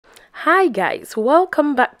Hi guys,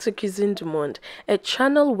 welcome back to Cuisine du Monde, a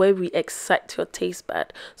channel where we excite your taste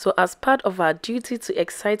bud. So as part of our duty to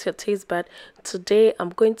excite your taste bud, today I'm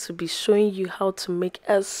going to be showing you how to make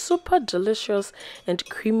a super delicious and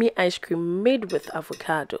creamy ice cream made with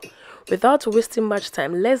avocado. Without wasting much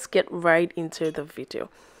time, let's get right into the video.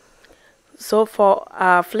 So for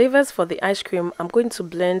our flavors for the ice cream, I'm going to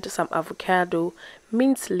blend some avocado,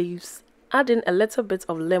 mint leaves, add in a little bit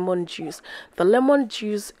of lemon juice. The lemon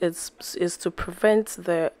juice is to prevent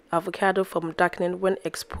the avocado from darkening when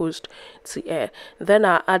exposed to air. Then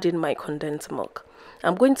I'll add in my condensed milk.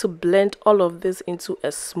 I'm going to blend all of this into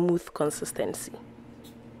a smooth consistency.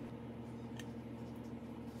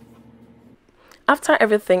 After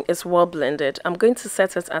everything is well blended, I'm going to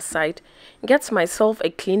set it aside, get myself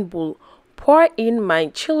a clean bowl, pour in my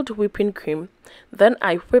chilled whipping cream, then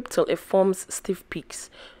I whip till it forms stiff peaks.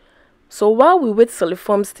 So while we wait till it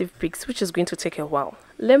forms stiff peaks, which is going to take a while,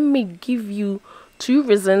 let me give you 2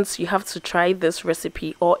 reasons you have to try this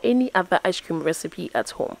recipe or any other ice cream recipe at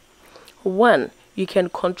home. 1, you can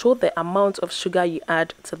control the amount of sugar you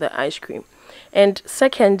add to the ice cream. And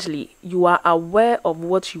secondly, you are aware of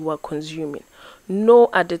what you are consuming. No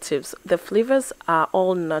additives. The flavors are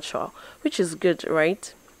all natural, which is good,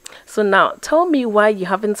 right? So now, tell me why you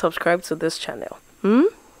haven't subscribed to this channel.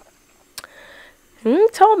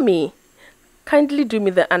 Tell me. Kindly do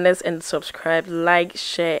me the honors and subscribe, like,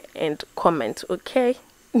 share, and comment, okay?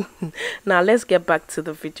 Now let's get back to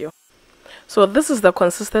the video. So this is the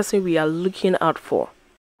consistency we are looking out for.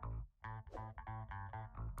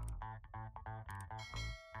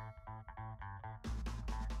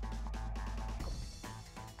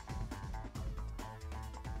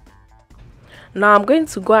 Now I'm going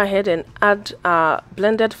to go ahead and add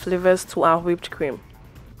blended flavors to our whipped cream.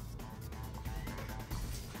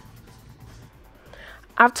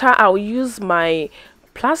 After, I'll use my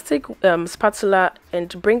plastic spatula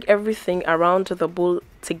and bring everything around the bowl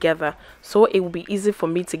together so it will be easy for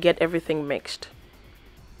me to get everything mixed.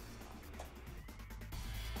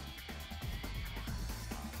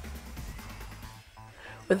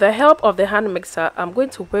 With the help of the hand mixer, I'm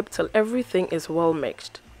going to whip till everything is well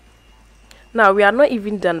mixed. Now we are not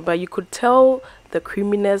even done, but you could tell the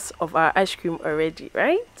creaminess of our ice cream already,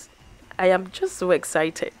 right? I am just so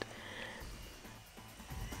excited.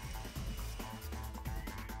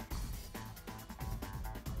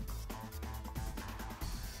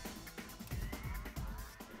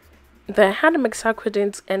 The hand mixer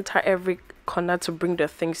couldn't enter every corner to bring the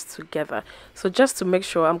things together. So just to make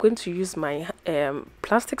sure, I'm going to use my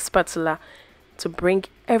plastic spatula to bring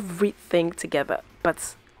everything together.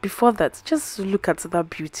 But before that, just look at that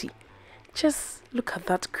beauty. Just look at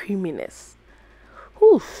that creaminess.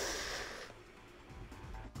 Oof.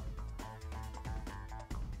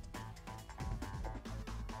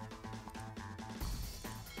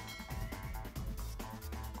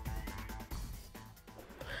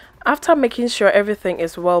 After making sure everything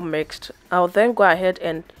is well mixed, I'll then go ahead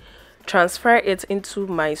and transfer it into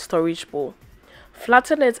my storage bowl.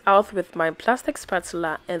 Flatten it out with my plastic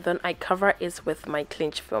spatula and then I cover it with my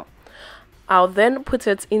cling film. I'll then put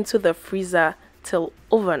it into the freezer till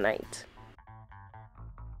overnight.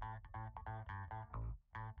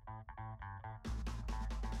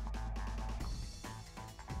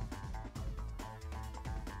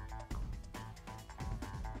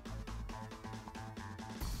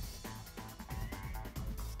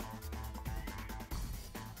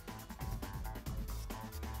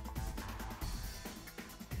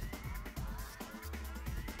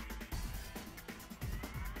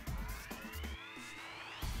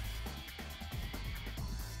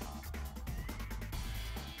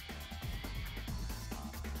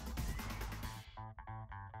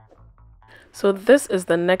 So this is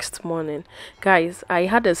the next morning. Guys, I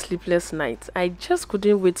had a sleepless night. I just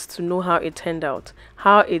couldn't wait to know how it turned out,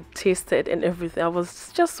 how it tasted and everything. I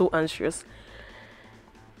was just so anxious.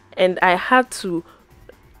 And I had to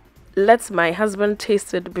let my husband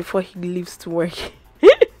taste it before he leaves to work.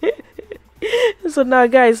 So now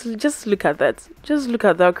guys, just look at that. Just look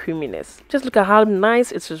at that creaminess. Just look at how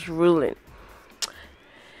nice it is rolling.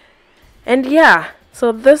 And yeah,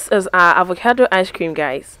 so this is our avocado ice cream,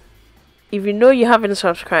 guys. If you know you haven't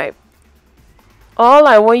subscribed, all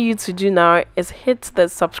I want you to do now is hit the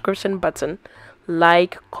subscription button,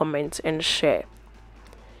 like, comment, and share.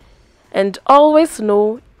 And always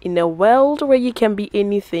know, in a world where you can be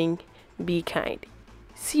anything, be kind.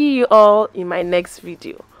 See you all in my next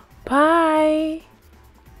video. Bye.